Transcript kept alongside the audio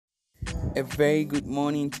A very good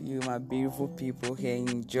morning to you, my beautiful people here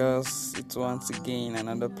in Just. It's once again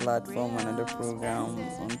another platform, another program.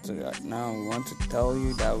 Now we want to tell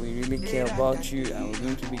you that we really care about you, and we're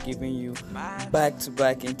going to be giving you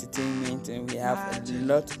back-to-back entertainment. And we have a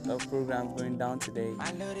lot of programs going down today.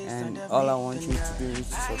 And all I want you to do is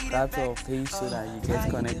to subscribe to our page so that you get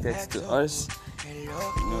connected to us.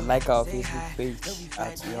 Like our Facebook page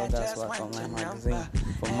at The Other Swag Online Magazine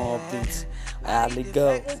for more updates. Let's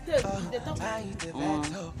go.